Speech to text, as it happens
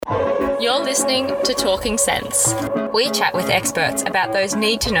You're listening to Talking Sense. We chat with experts about those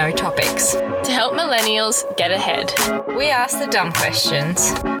need-to-know topics. To help millennials get ahead. We ask the dumb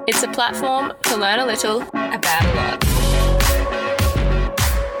questions. It's a platform to learn a little About a lot.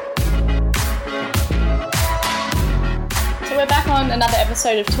 So we're back on another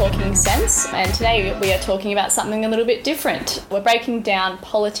episode of Talking Sense, and today we are talking about something a little bit different. We're breaking down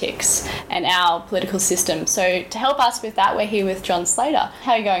politics and our political system. So to help us with that, we're here with John Slater.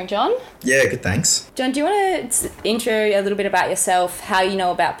 How are you going, John? Yeah, good, thanks. John, do you want to intro a little bit about yourself, how you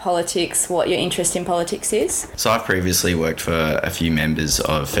know about politics, what your interest in politics is? So I've previously worked for a few members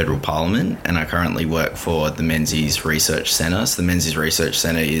of federal parliament, and I currently work for the Menzies Research Centre. So the Menzies Research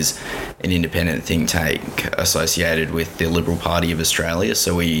Centre is an independent think tank associated with the Liberal Party of Australia.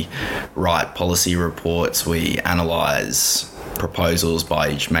 So we write policy reports, we analyse proposals by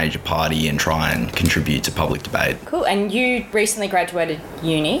each major party and try and contribute to public debate. Cool. And you recently graduated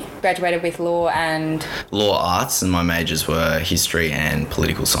with law and... Law, arts, and my majors were history and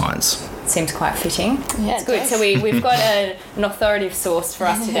political science. Seems quite fitting. Yeah, it's good. So we've got an authoritative source for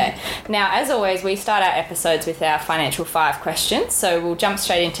us today. Now, as always, we start our episodes with our financial 5 questions, so we'll jump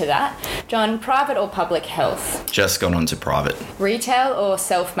straight into that. John, private or public health? Just gone on to private. Retail or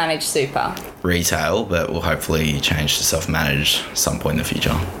self-managed super? Retail, but we'll hopefully change to self-managed some point in the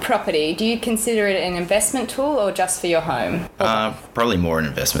future. Property, do you consider it an investment tool or just for your home? Probably more an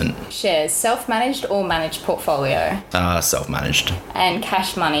investment. Shares, self-managed or managed portfolio? Self-managed. And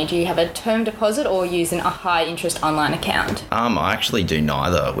cash money, do you have a term deposit or use a high interest online account? I actually do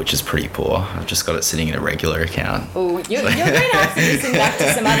neither, which is pretty poor. I've just got it sitting in a regular account. Oh, you're going to have to listen back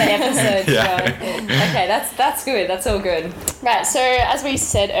to some other episodes. Yeah. Okay, that's good. That's all good. Right, so as we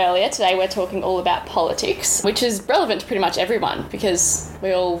said earlier, today we're talking all about politics, which is relevant to pretty much everyone because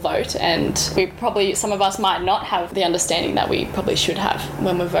we all vote, and some of us might not have the understanding that we probably should have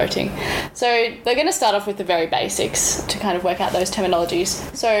when we're voting. So they're going to start off with the very basics to kind of work out those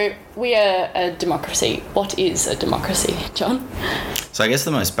terminologies. So we are a democracy. What is a democracy, John? So I guess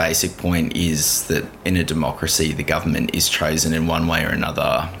the most basic point is that in a democracy, the government is chosen in one way or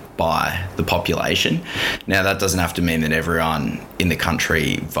another by the population. Now, that doesn't have to mean that everyone in the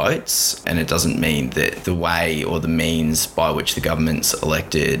country votes, and it doesn't mean that the way or the means by which the government's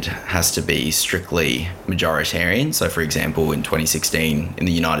elected has to be strictly majoritarian. So, for example, in 2016 in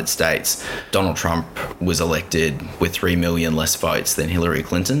the United States, Donald Trump was elected with 3 million less votes than Hillary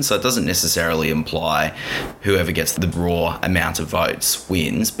Clinton. So it doesn't necessarily imply whoever gets the raw amount of votes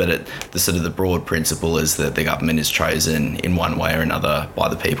wins, but the broad principle is that the government is chosen in one way or another by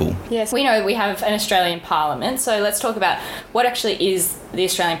the people. Yes, we know we have an Australian Parliament, so let's talk about what actually is the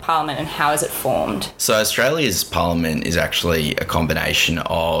Australian Parliament and how is it formed? So Australia's Parliament is actually a combination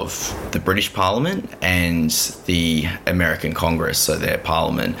of the British Parliament and the American Congress, so their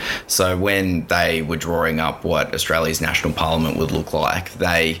Parliament. So when they were drawing up what Australia's national Parliament would look like,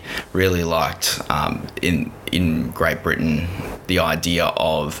 they really liked in Great Britain the idea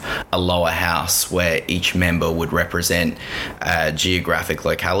of a lower house where each member would represent a geographic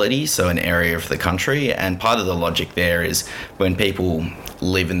locality, so an area of the country. And part of the logic there is when people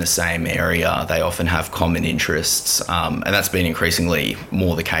live in the same area, they often have common interests, and that's been increasingly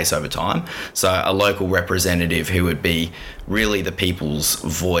more the case over time. So a local representative who would be really the people's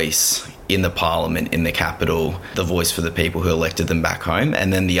voice in the parliament, in the capital, the voice for the people who elected them back home,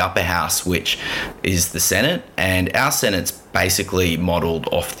 and then the upper house, which is the Senate. And our Senate's basically modelled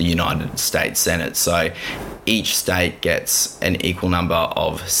off the United States Senate. So each state gets an equal number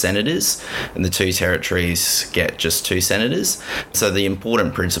of senators, and the 2 territories get just 2 senators. So the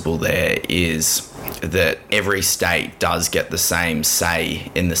important principle there is that every state does get the same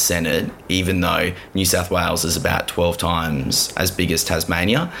say in the Senate, even though New South Wales is about 12 times as big as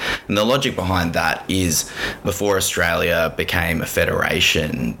Tasmania. And the logic behind that is before Australia became a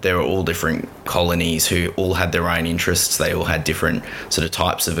federation, there were all different colonies who all had their own interests. They all had different sort of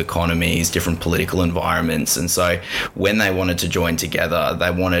types of economies, different political environments. And so when they wanted to join together, they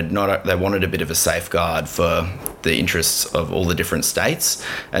wanted a bit of a safeguard for the interests of all the different states.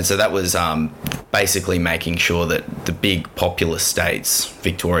 And so that was basically making sure that the big populous states,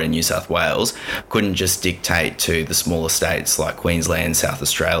 Victoria and New South Wales, couldn't just dictate to the smaller states like Queensland, South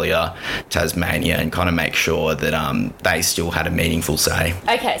Australia, Tasmania, and kind of make sure that they still had a meaningful say.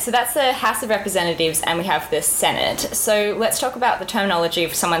 Okay, so that's the House of Representatives and we have the Senate. So let's talk about the terminology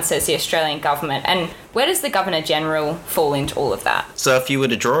if someone says the Australian government, and where does the Governor-General fall into all of that? So if you were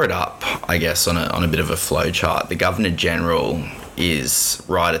to draw it up, I guess, on a bit of a flow chart, the Governor-General is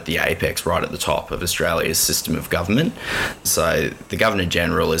right at the apex, right at the top of Australia's system of government. So the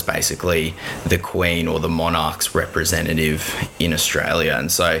Governor-General is basically the Queen or the monarch's representative in Australia.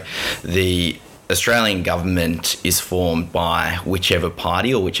 And so the Australian government is formed by whichever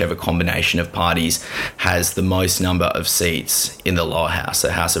party or whichever combination of parties has the most number of seats in the lower house,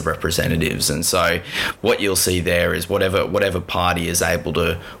 the House of Representatives. And so what you'll see there is whatever party is able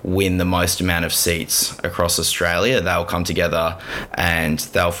to win the most amount of seats across Australia, they'll come together and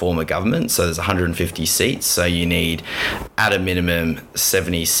they'll form a government. So there's 150 seats. So you need at a minimum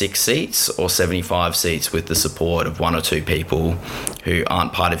 76 seats or 75 seats with the support of one or two people who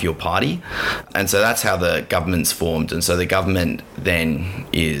aren't part of your party. And so that's how the government's formed. And so the government then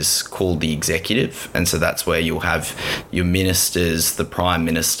is called the executive. And so that's where you'll have your ministers, the Prime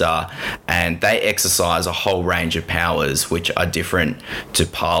Minister, and they exercise a whole range of powers which are different to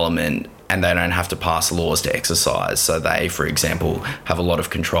Parliament, and they don't have to pass laws to exercise. So they, for example, have a lot of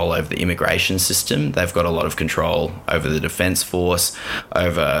control over the immigration system. They've got a lot of control over the Defence Force,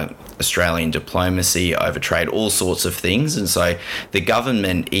 over Australian diplomacy, over trade, all sorts of things. And so the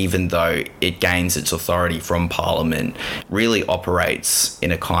government, even though it gains its authority from Parliament, really operates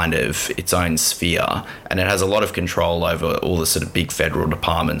in a kind of its own sphere. And it has a lot of control over all the sort of big federal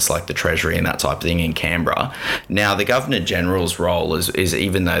departments like the Treasury and that type of thing in Canberra. Now, the Governor-General's role is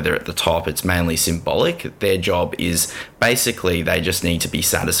even though they're at the top, it's mainly symbolic. Their job is basically they just need to be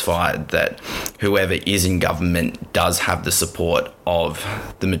satisfied that whoever is in government does have the support of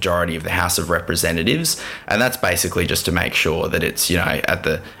the majority of the House of Representatives, and that's basically just to make sure that it's, you know,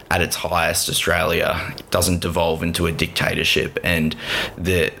 at its highest, Australia doesn't devolve into a dictatorship, and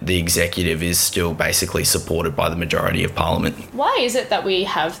the executive is still basically supported by the majority of Parliament. Why is it that we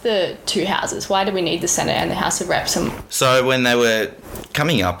have the two houses? Why do we need the Senate and the House of Reps? So when they were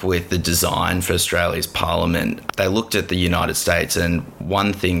coming up with the design for Australia's Parliament, they looked at the United States, and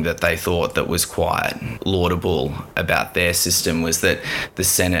one thing that they thought that was quite laudable about their system was that the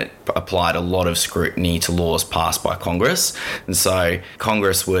Senate applied a lot of scrutiny to laws passed by Congress. And so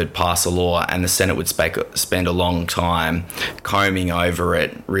Congress would pass a law and the Senate would spend a long time combing over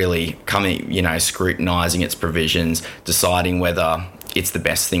it, really scrutinising its provisions, deciding whether it's the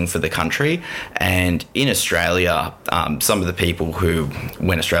best thing for the country. And in Australia, some of the people who,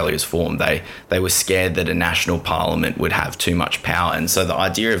 when Australia was formed, they were scared that a national parliament would have too much power. And so the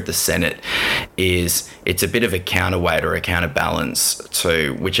idea of the Senate is it's a bit of a counterweight or a counterbalance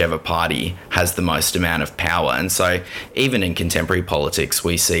to whichever party has the most amount of power. And so even in contemporary politics,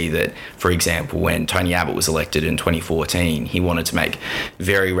 we see that, for example, when Tony Abbott was elected in 2014, he wanted to make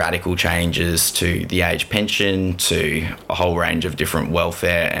very radical changes to the age pension, to a whole range of different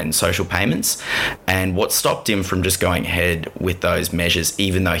welfare and social payments. And what stopped him from just going ahead with those measures,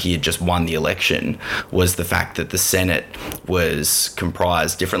 even though he had just won the election, was the fact that the Senate was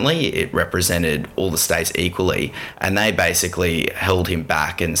comprised differently. It represented all the states equally, and they basically held him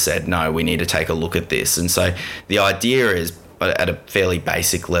back and said, no, we need to take a look at this. And so the idea is, at a fairly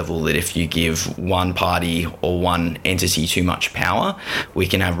basic level, that if you give one party or one entity too much power, we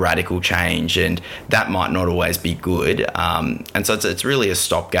can have radical change, and that might not always be good. And so it's really a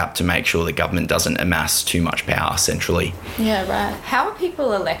stopgap to make sure the government doesn't amass too much power centrally. Yeah, right. How are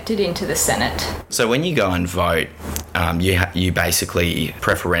people elected into the Senate? So when you go and vote, you basically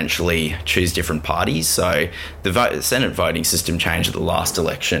preferentially choose different parties. So the Senate voting system changed at the last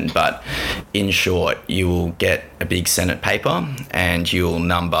election, but in short, you will get a big Senate paper and you'll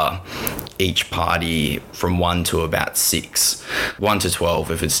number each party from 1 to about 6. 1 to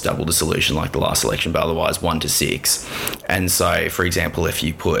 12 if it's double dissolution like the last election, but otherwise 1 to 6. And so, for example, if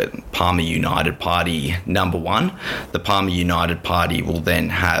you put Palmer United Party number 1, the Palmer United Party will then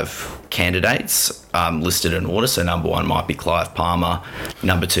have candidates listed in order. So number 1 might be Clive Palmer,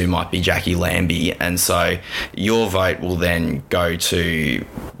 number 2 might be Jackie Lambie, and so your vote will then go to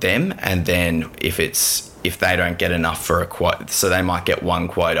them. And then if they don't get enough for a quota, so they might get 1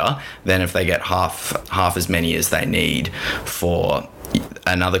 quota, then if they get half as many as they need for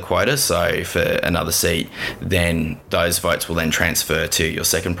another quota, so for another seat, then those votes will then transfer to your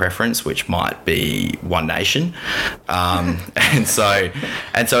second preference, which might be One Nation. And so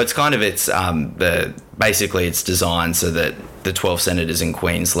it's kind of basically it's designed so that the 12 senators in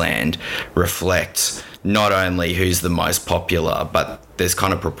Queensland reflect not only who's the most popular, but there's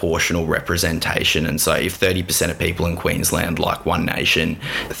kind of proportional representation. And so if 30% of people in Queensland like One Nation,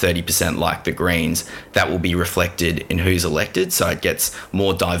 30% like the Greens, that will be reflected in who's elected. So it gets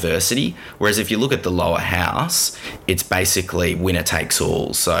more diversity. Whereas if you look at the lower house, it's basically winner takes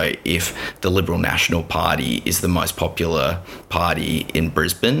all. So if the Liberal National Party is the most popular party in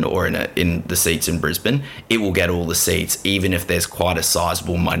Brisbane or in the seats in Brisbane, it will get all the seats, even if there's quite a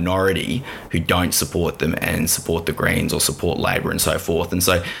sizable minority who don't support them and support the Greens or support Labor and so forth. And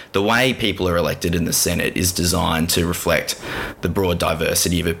so the way people are elected in the Senate is designed to reflect the broad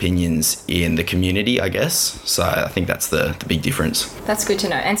diversity of opinions in the community, I guess. So I think that's the big difference. That's good to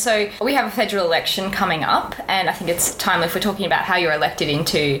know. And so we have a federal election coming up, and I think it's timely if we're talking about how you're elected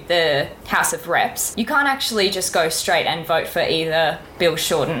into the House of Reps. You can't actually just go straight and vote for either Bill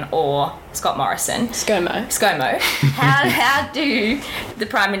Shorten or Scott Morrison. ScoMo. How do the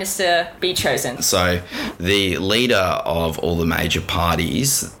Prime Minister be chosen? So the leader of all the major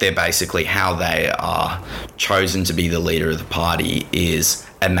parties, they're basically how they are chosen to be the leader of the party is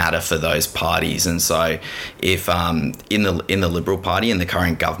a matter for those parties. And so if in the Liberal Party, in the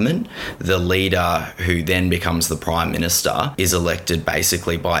current government, the leader who then becomes the Prime Minister is elected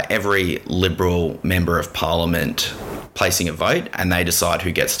basically by every Liberal member of Parliament placing a vote, and they decide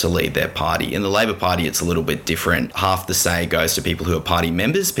who gets to lead their party. In the Labor Party, it's a little bit different. Half the say goes to people who are party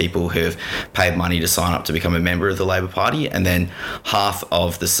members, people who have paid money to sign up to become a member of the Labor Party, and then half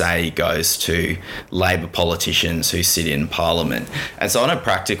of the say goes to Labor politicians who sit in Parliament. And so on a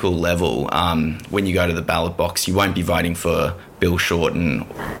practical level, when you go to the ballot box, you won't be voting for Bill Shorten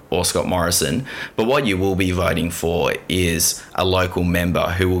or Scott Morrison, but what you will be voting for is a local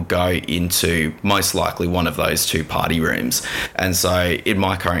member who will go into most likely one of those two party rooms. And so in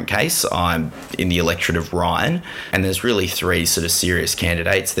my current case, I'm in the electorate of Ryan, and there's really three sort of serious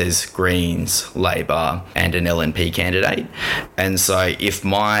candidates. There's Greens, Labor, and an LNP candidate. And so if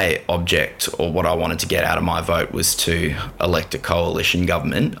my object or what I wanted to get out of my vote was to elect a coalition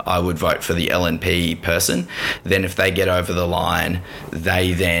government, I would vote for the LNP person. Then if they get over the line,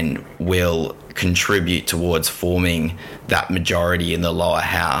 they then will contribute towards forming that majority in the lower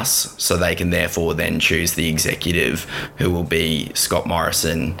house, so they can therefore then choose the executive, who will be Scott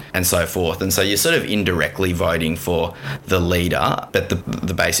Morrison and so forth. And so you're sort of indirectly voting for the leader, but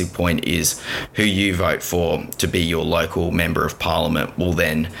the basic point is who you vote for to be your local member of Parliament will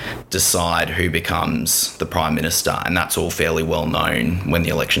then decide who becomes the Prime Minister, and that's all fairly well known when the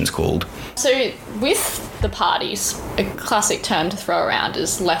election's called. So with the parties, a classic term to throw around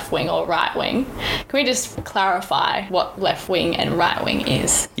is left wing or right wing. Can we just clarify what left wing and right wing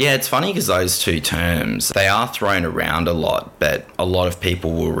is? Yeah, it's funny because those two terms, they are thrown around a lot, but a lot of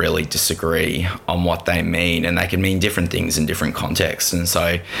people will really disagree on what they mean, and they can mean different things in different contexts. And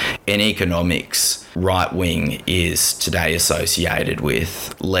so in economics, right wing is today associated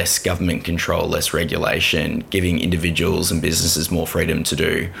with less government control, less regulation, giving individuals and businesses more freedom to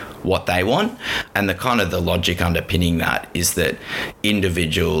do what they want. And the logic underpinning that is that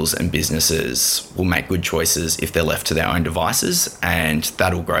individuals and businesses will make good choices if they're left to their own devices, and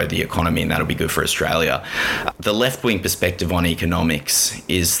that'll grow the economy and that'll be good for Australia. The left-wing perspective on economics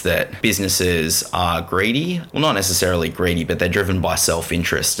is that businesses are greedy. Well, not necessarily greedy, but they're driven by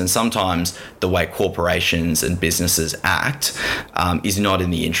self-interest. And sometimes the way corporations and businesses act is not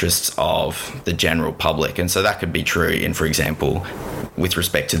in the interests of the general public. And so that could be true in, for example, with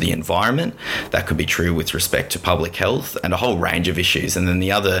respect to the environment, that could be true with respect to public health and a whole range of issues. And then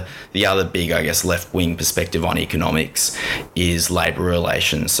the other big, I guess, left-wing perspective on economics is labour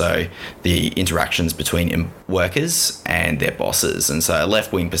relations, so the interactions between workers and their bosses. And so a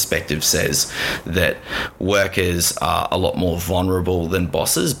left-wing perspective says that workers are a lot more vulnerable than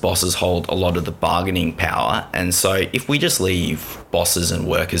bosses. Bosses hold a lot of the bargaining power, and so if we just leave bosses and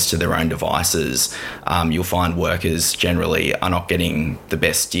workers to their own devices, you'll find workers generally are not getting the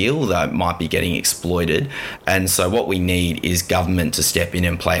best deal. They might be getting exploited. And so what we need is government to step in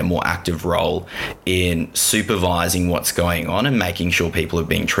and play a more active role in supervising what's going on and making sure people are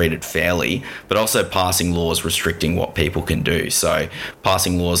being treated fairly, but also passing laws restricting what people can do. So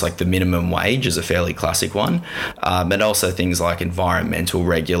passing laws like the minimum wage is a fairly classic one, but also things like environmental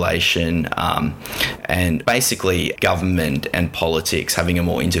regulation, and basically government and politics having a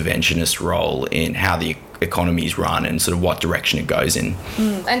more interventionist role in how the economy is run and sort of what direction it goes in.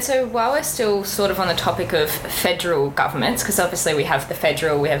 And so while we're still sort of on the topic of federal governments, because obviously we have the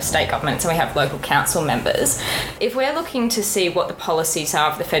federal, we have state governments and we have local council members, if we're looking to see what the policies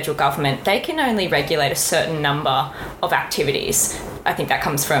are of the federal government, they can only regulate a certain number of activities. I think that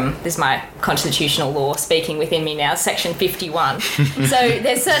comes from, this is my constitutional law speaking within me now, section 51. So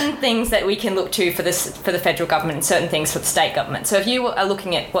there's certain things that we can look to for the federal government and certain things for the state government. So if you are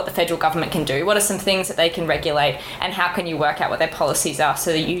looking at what the federal government can do, what are some things that they can regulate, and how can you work out what their policies are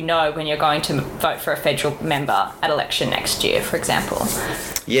so that you know when you're going to vote for a federal member at election next year, for example?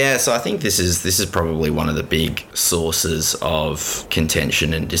 Yeah, so I think this is probably one of the big sources of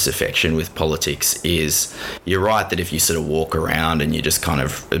contention and disaffection with politics. Is you're right that if you sort of walk around and you just kind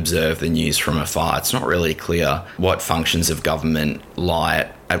of observe the news from afar, it's not really clear what functions of government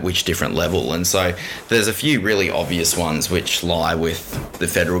lie at which different level. And so there's a few really obvious ones which lie with the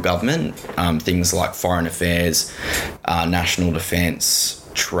federal government, things like foreign affairs, national defence,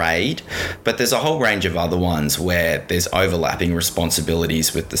 trade, but there's a whole range of other ones where there's overlapping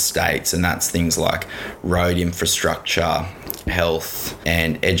responsibilities with the states, and that's things like road infrastructure, health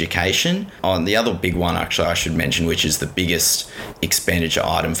and education. On the other big one, actually, I should mention, which is the biggest expenditure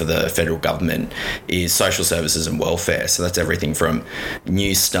item for the federal government, is social services and welfare. So that's everything from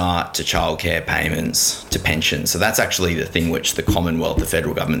New Start to childcare payments to pensions. So that's actually the thing which the Commonwealth, the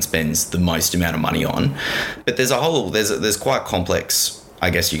federal government, spends the most amount of money on. But there's quite complex, I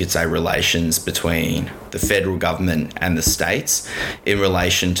guess you could say, relations between the federal government and the states in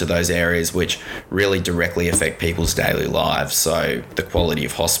relation to those areas which really directly affect people's daily lives. So the quality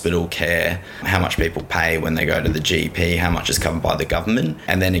of hospital care, how much people pay when they go to the GP, how much is covered by the government.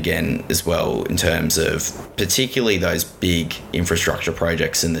 And then again, as well, in terms of particularly those big infrastructure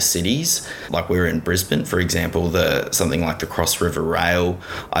projects in the cities, like we're in Brisbane, for example, something like the Cross River Rail,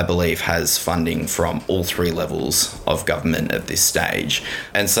 I believe, has funding from all three levels of government at this stage.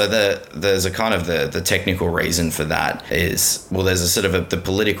 And so there's a kind of the technical reason for that is, well, there's a sort of the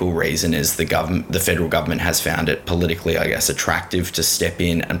political reason is the federal government has found it politically, I guess, attractive to step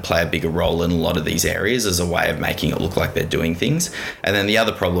in and play a bigger role in a lot of these areas as a way of making it look like they're doing things. And then the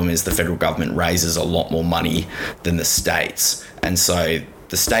other problem is the federal government raises a lot more money than the states. And so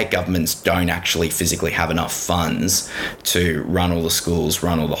the state governments don't actually physically have enough funds to run all the schools,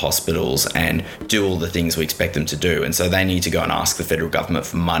 run all the hospitals, and do all the things we expect them to do. And so they need to go and ask the federal government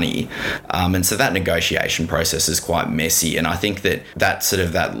for money. And so that negotiation process is quite messy. And I think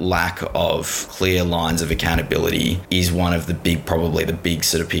that lack of clear lines of accountability is one of probably the big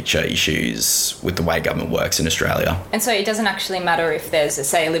sort of picture issues with the way government works in Australia. And so it doesn't actually matter if there's,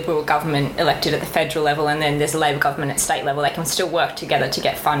 say, a Liberal government elected at the federal level and then there's a Labor government at state level. They can still work together to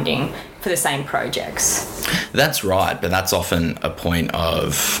get funding for the same projects. That's right, but that's often a point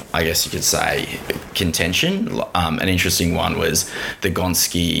of, I guess you could say, contention. An interesting one was the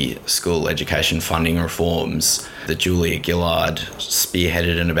Gonski school education funding reforms that Julia Gillard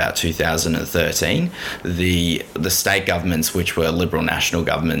spearheaded in about 2013. The state governments, which were Liberal national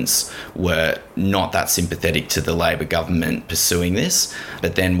governments, were not that sympathetic to the Labor government pursuing this.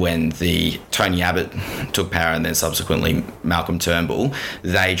 But then when Tony Abbott took power and then subsequently Malcolm Turnbull,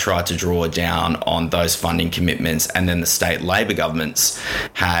 they tried to draw down on those funding commitments, and then the state Labor governments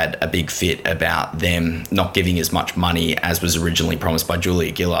had a big fit about them not giving as much money as was originally promised by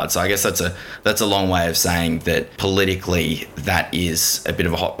Julia Gillard. So I guess that's a long way of saying that politically that is a bit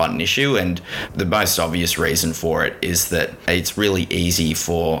of a hot button issue, and the most obvious reason for it is that it's really easy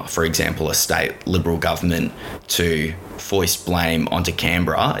for example, a state Liberal government to foist blame onto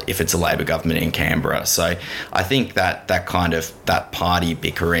Canberra if it's a Labor government in Canberra. So I think that party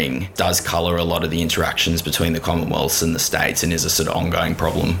bickering does colour a lot of the interactions between the Commonwealths and the states and is a sort of ongoing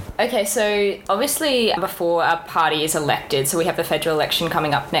problem. Okay, so obviously before a party is elected, so we have the federal election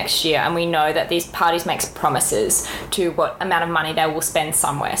coming up next year, and we know that these parties make promises to what amount of money they will spend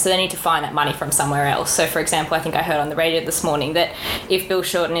somewhere. So they need to find that money from somewhere else. So for example, I think I heard on the radio this morning that if Bill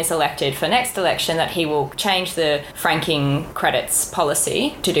Shorten is elected for next election, that he will change the franking credits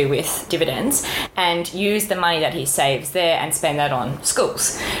policy to do with dividends and use the money that he saves there and spend that on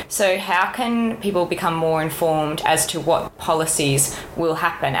schools. So how can people become more informed as to what policies will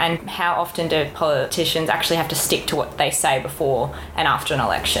happen, and how often do politicians actually have to stick to what they say before and after an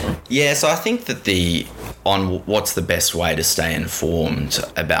election? Yeah, so I think that on what's the best way to stay informed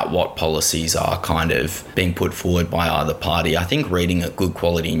about what policies are kind of being put forward by either party, I think reading a good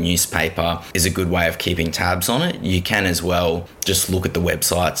quality newspaper is a good way of keeping tabs on it. You can as well just look at the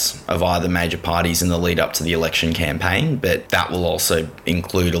websites of either major parties in the lead up to the election campaign, but that will also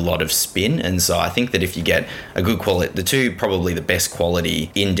include a lot of spin. And so I think that if you get a good quality, probably the best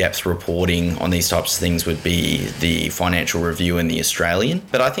quality in-depth reporting on these types of things would be the Financial Review and the Australian.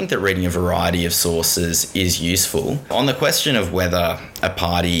 But I think that reading a variety of sources is useful. On the question of whether a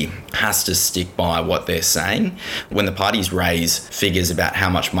party has to stick by what they're saying, when the parties raise figures about how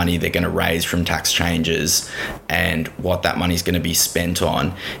much money they're going to raise from tax changes and and what that money is going to be spent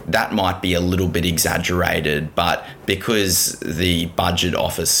on, that might be a little bit exaggerated, but because the budget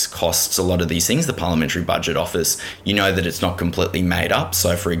office costs a lot of these things, the parliamentary budget office, you know that it's not completely made up.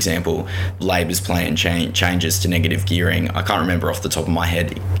 So, for example, Labor's plan changes to negative gearing. I can't remember off the top of my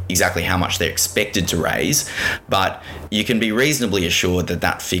head exactly how much they're expected to raise, but you can be reasonably assured that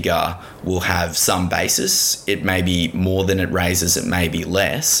that figure will have some basis. It may be more than it raises, it may be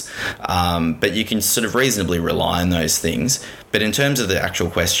less, but you can sort of reasonably rely on those things. But in terms of the actual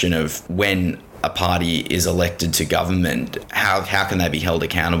question of when a party is elected to government, how can they be held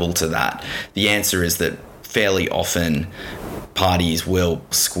accountable to that? The answer is that fairly often parties will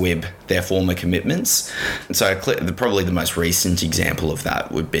squib their former commitments. And so probably the most recent example of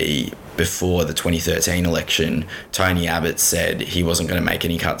that would be before the 2013 election, Tony Abbott said he wasn't going to make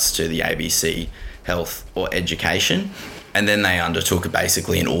any cuts to the ABC health or education. And then they undertook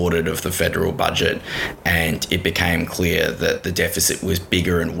basically an audit of the federal budget, and it became clear that the deficit was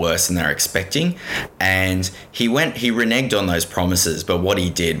bigger and worse than they were expecting. And he reneged on those promises, but what he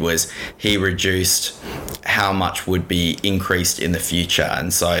did was he reduced how much would be increased in the future.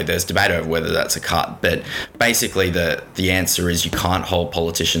 And so there's debate over whether that's a cut, but basically the answer is you can't hold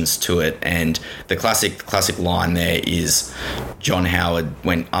politicians to it. And the classic line there is John Howard,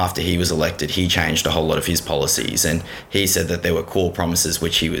 when after he was elected, he changed a whole lot of his policies, and he said that there were core promises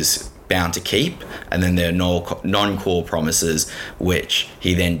which he was bound to keep, and then there are non-core promises which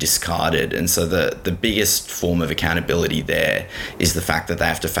he then discarded. And so the biggest form of accountability there is the fact that they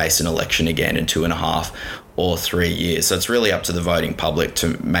have to face an election again in 2.5 or 3 years. So it's really up to the voting public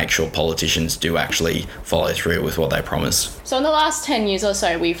to make sure politicians do actually follow through with what they promised. So in the last 10 years or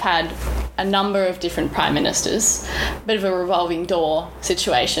so, we've had a number of different prime ministers, a bit of a revolving door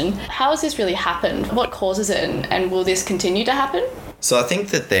situation. How has this really happened? What causes it, and will this continue to happen? So I think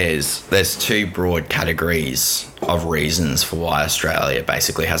that there's two broad categories of reasons for why Australia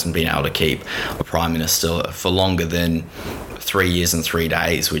basically hasn't been able to keep a prime minister for longer than 3 years and 3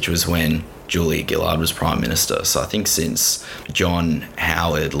 days, which was when Julia Gillard was Prime Minister. So I think since John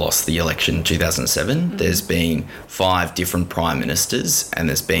Howard lost the election in 2007, there's been 5 different Prime Ministers, and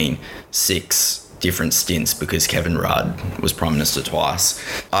there's been 6 different stints because Kevin Rudd was Prime Minister twice.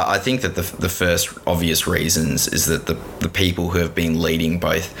 I think that the first obvious reasons is that the people who have been leading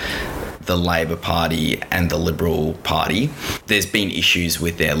both the Labor Party and the Liberal Party, there's been issues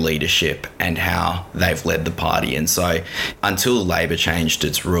with their leadership and how they've led the party. And so until Labor changed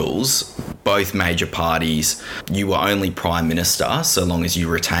its rules, both major parties, you were only Prime Minister so long as you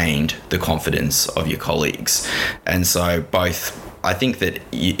retained the confidence of your colleagues. And so I think that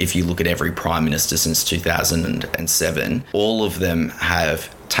if you look at every Prime Minister since 2007, all of them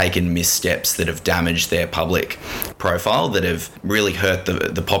have taken missteps that have damaged their public profile, that have really hurt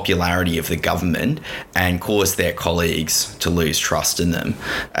the popularity of the government and caused their colleagues to lose trust in them.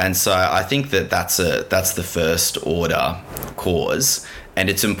 And so I think that that's the first order cause. And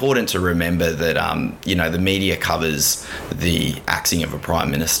it's important to remember that, the media covers the axing of a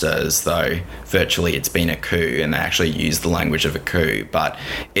prime minister as though virtually it's been a coup, and they actually use the language of a coup. But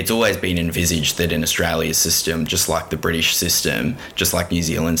it's always been envisaged that in Australia's system, just like the British system, just like New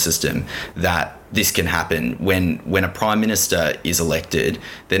Zealand's system, that this can happen when a prime minister is elected.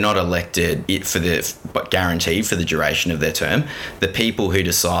 They're not elected but guaranteed for the duration of their term. The people who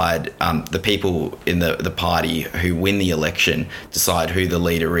decide, the people in the party who win the election decide who the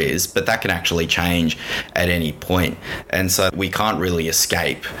leader is, but that can actually change at any point. And so we can't really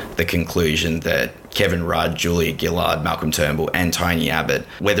escape the conclusion that Kevin Rudd, Julia Gillard, Malcolm Turnbull and Tony Abbott,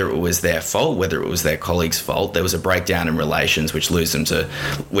 whether it was their fault, whether it was their colleagues' fault, there was a breakdown in relations which led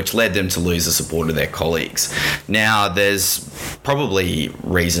them to lose the support of their colleagues. Now, there's probably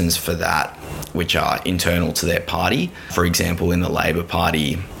reasons for that which are internal to their party. For example, in the Labor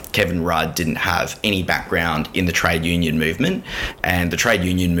Party, Kevin Rudd didn't have any background in the trade union movement, and the trade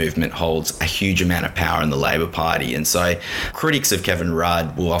union movement holds a huge amount of power in the Labor Party. And so critics of Kevin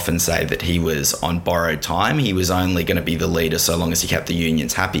Rudd will often say that he was on borrowed time. He was only going to be the leader so long as he kept the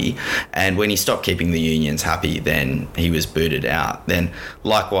unions happy. And when he stopped keeping the unions happy, then he was booted out. Then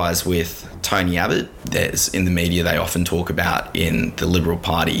likewise with Tony Abbott, in the media they often talk about in the Liberal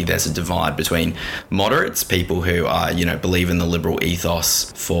Party, there's a divide between moderates, people who are, believe in the liberal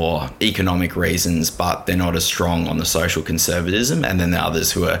ethos for economic reasons, but they're not as strong on the social conservatism, and then the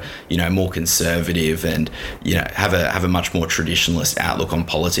others who are, more conservative and, have a much more traditionalist outlook on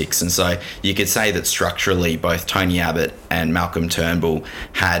politics. And so you could say that structurally both Tony Abbott and Malcolm Turnbull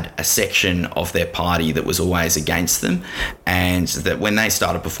had a section of their party that was always against them, and that when they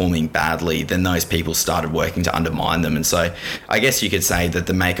started performing badly, loudly, then those people started working to undermine them. And so I guess you could say that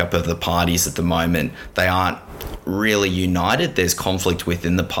the makeup of the parties at the moment, they aren't really united. There's conflict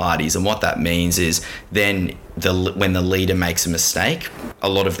within the parties, and what that means is then when the leader makes a mistake, a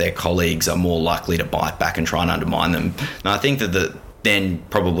lot of their colleagues are more likely to bite back and try and undermine them. And I think that then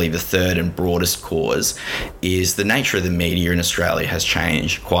probably the third and broadest cause is the nature of the media in Australia has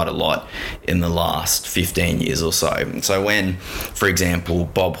changed quite a lot in the last 15 years or so. So when, for example,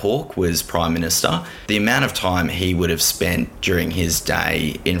 Bob Hawke was Prime Minister, the amount of time he would have spent during his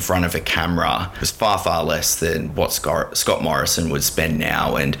day in front of a camera was far, far less than what Scott Morrison would spend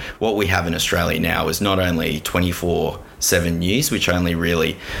now. And what we have in Australia now is not only 24/7 news, which only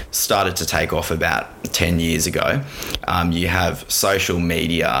really started to take off about 10 years ago. You have social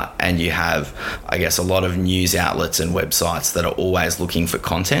media, and you have, I guess, a lot of news outlets and websites that are always looking for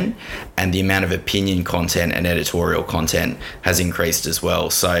content, and the amount of opinion content and editorial content has increased as well.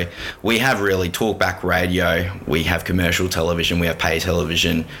 So we have really talkback radio, we have commercial television, we have pay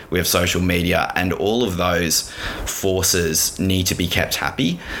television, we have social media, and all of those forces need to be kept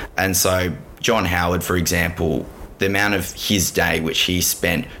happy. And so John Howard, for example, the amount of his day which he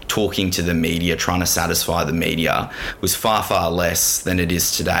spent talking to the media, trying to satisfy the media, was far, far less than it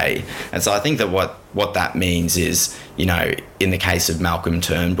is today. And so I think that what that means is, you know, in the case of Malcolm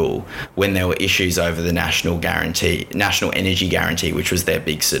Turnbull, when there were issues over the national energy guarantee, which was their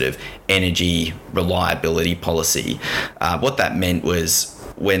big sort of energy reliability policy, what that meant was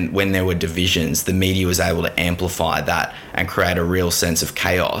when there were divisions, the media was able to amplify that and create a real sense of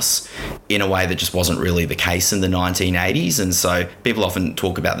chaos in a way that just wasn't really the case in the 1980s. And so people often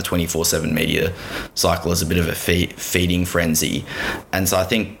talk about the 24/7 media cycle as a bit of a feeding frenzy. And so I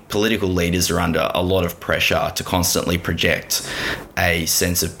think political leaders are under a lot of pressure to constantly project a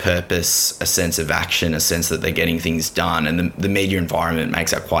sense of purpose, a sense of action, a sense that they're getting things done. And the media environment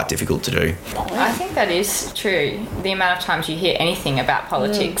makes that quite difficult to do. I think that is true. The amount of times you hear anything about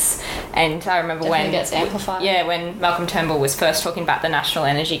politics, and I remember Definitely when gets amplified. Yeah, when Malcolm Turnbull was first talking about the national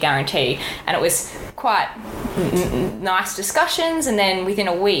energy guarantee, and it was quite nice discussions, and then within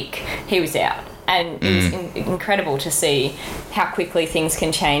a week he was out. And it was incredible to see how quickly things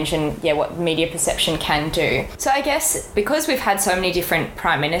can change and, what media perception can do. So I guess because we've had so many different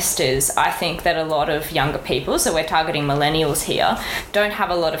prime ministers, I think that a lot of younger people, so we're targeting millennials here, don't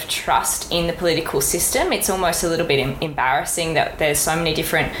have a lot of trust in the political system. It's almost a little bit embarrassing that there's so many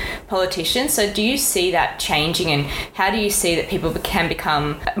different politicians. So do you see that changing, and how do you see that people can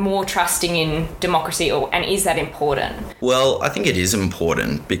become more trusting in democracy, and is that important? Well, I think it is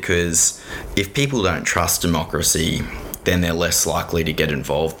important, because if people don't trust democracy, then they're less likely to get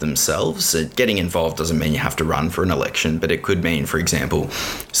involved themselves. So getting involved doesn't mean you have to run for an election, but it could mean, for example,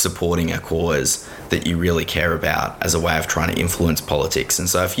 supporting a cause that you really care about as a way of trying to influence politics. And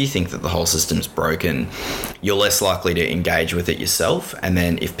so if you think that the whole system's broken, you're less likely to engage with it yourself. And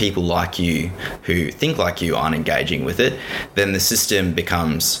then if people like you who think like you aren't engaging with it, then the system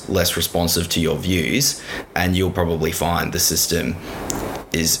becomes less responsive to your views, and you'll probably find the system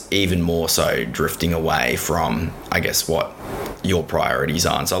is even more so drifting away from, I guess, what your priorities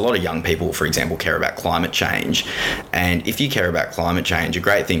are. And so a lot of young people, for example, care about climate change. And if you care about climate change, a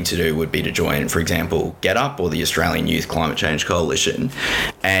great thing to do would be to join, for example, Get Up or the Australian Youth Climate Change Coalition,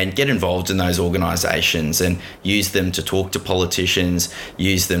 and get involved in those organisations and use them to talk to politicians,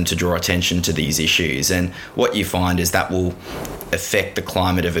 use them to draw attention to these issues. And what you find is that will affect the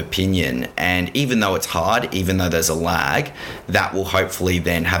climate of opinion. And even though it's hard, even though there's a lag, that will hopefully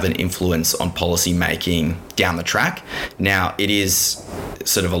then have an influence on policy making down the track. Now, it is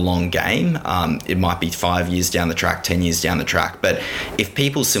sort of a long game. It might be 5 years down the track, 10 years down the track. But if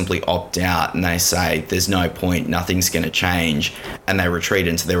people simply opt out and they say there's no point, nothing's going to change, and they retreat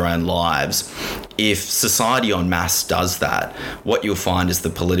into their own lives, if society en masse does that, what you'll find is the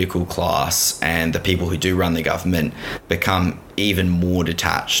political class and the people who do run the government become even more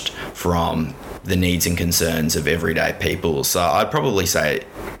detached from the needs and concerns of everyday people. So I'd probably say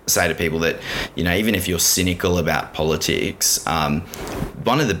to people that, even if you're cynical about politics,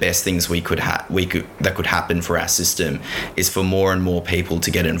 one of the best things that could happen for our system is for more and more people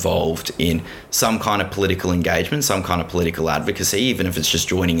to get involved in some kind of political engagement, some kind of political advocacy, even if it's just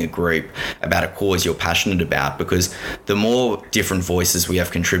joining a group about a cause you're passionate about. Because the more different voices we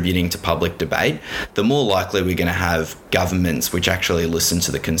have contributing to public debate, the more likely we're going to have governments which actually listen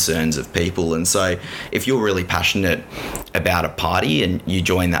to the concerns of people. And so if you're really passionate about a party and you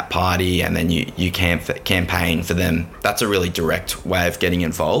join that party and then you campaign for them. That's a really direct way of getting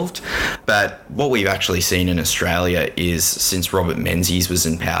involved. But what we've actually seen in Australia is since Robert Menzies was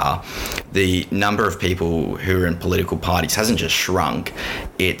in power, the number of people who are in political parties hasn't just shrunk,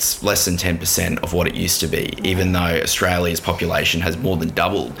 it's less than 10% of what it used to be, even though Australia's population has more than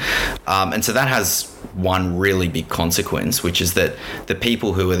doubled. And so that has one really big consequence, which is that the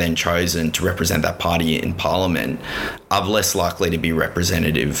people who are then chosen to represent that party in Parliament are less likely to be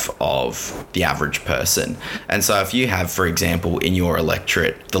representative of the average person. And so if you have, for example, in your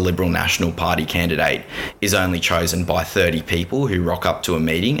electorate, the Liberal National Party candidate is only chosen by 30 people who rock up to a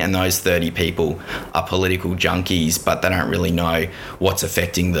meeting, and those 30 people are political junkies, but they don't really know what's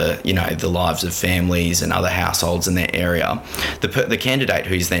affecting the lives of families and other households in their area, the candidate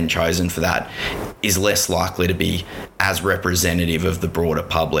who's then chosen for that is less likely to be as representative of the broader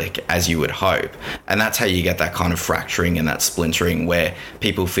public as you would hope. And that's how you get that kind of fracturing and that splintering where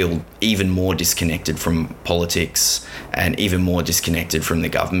people feel even more disconnected from politics and even more disconnected from the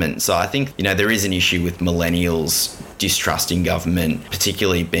government. So I think, there is an issue with millennials distrusting government,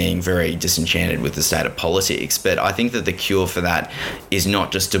 particularly being very disenchanted with the state of politics. But I think that the cure for that is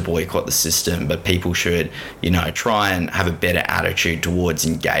not just to boycott the system, but people should, try and have a better attitude towards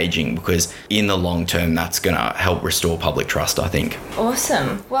engaging, because in the long term, that's going to help restore public trust, I think.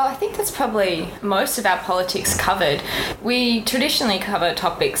 Awesome. Well, I think that's probably most of our politics covered. We traditionally cover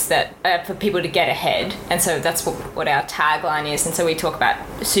topics that are for people to get ahead, and so that's what our tagline is, and so we talk about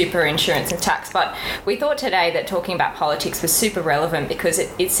super, insurance and tax, but we thought today that talking about politics was super relevant because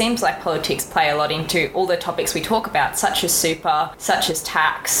it seems like politics play a lot into all the topics we talk about, such as super, such as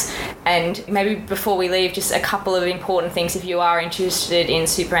tax. And maybe before we leave, just a couple of important things. If you are interested in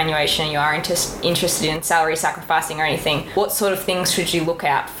superannuation, you are interested in salary sacrificing or anything, what sort of things should you look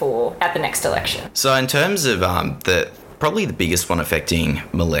out for at the next election? So in terms of probably the biggest one affecting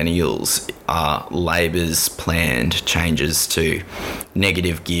millennials are Labor's planned changes to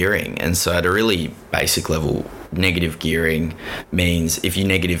negative gearing. And so at a really basic level, negative gearing means if you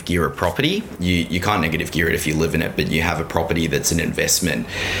negative gear a property, you can't negative gear it if you live in it, but you have a property that's an investment.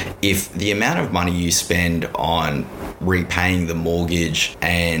 If the amount of money you spend on repaying the mortgage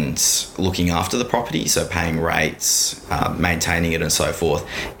and looking after the property, so paying rates, maintaining it and so forth,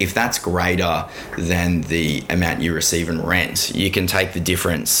 if that's greater than the amount you receive in rent, you can take the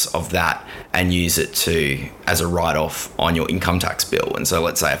difference of that and use it as a write-off on your income tax bill. And so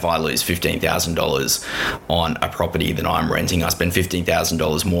let's say if I lose $15,000 on a property that I'm renting, I spend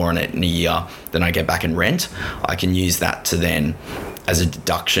 $15,000 more on it in a year than I get back in rent, I can use that to then as a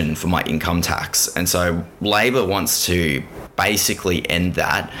deduction for my income tax. And so Labor wants to basically end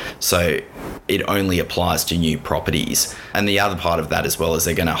that, so it only applies to new properties. And the other part of that as well is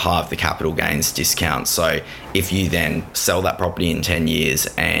they're going to halve the capital gains discount. So if you then sell that property in 10 years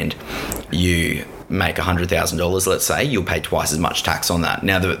and you make $100,000, let's say, you'll pay twice as much tax on that.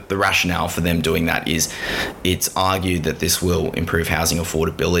 Now, the rationale for them doing that is it's argued that this will improve housing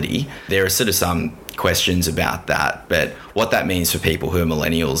affordability. There are sort of some questions about that, but what that means for people who are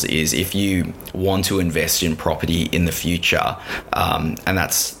millennials is if you want to invest in property in the future, and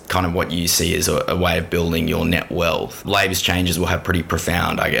that's kind of what you see as a way of building your net wealth, Labor's changes will have pretty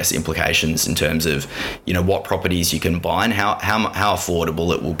profound, I guess, implications in terms of, what properties you can buy and how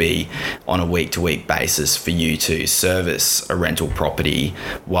affordable it will be on a week-to-week basis for you to service a rental property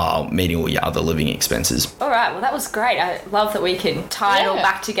while meeting all your other living expenses. All right, well, that was great. I love that we can tie it all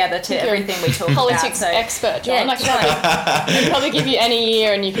back together to everything we talked about. Politics expert, John. I'd probably give you any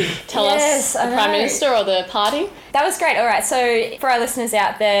year and you could tell us the Prime Minister or the party. That was great. All right, so for our listeners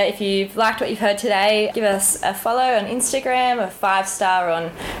out there, if you've liked what you've heard today, give us a follow on Instagram, a 5-star on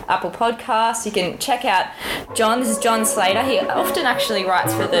Apple Podcasts. You can check out John. This is John Slater. He often actually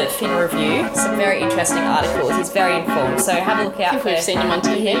writes for the Fin Review, some very interesting articles. He's very informed, so have a look out for... We've seen him on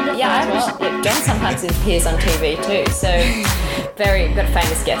TV. John sometimes appears on TV too, so we've got a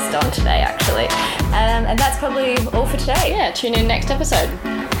famous guest on today, actually. And that's probably all for today. Yeah, tune in next episode.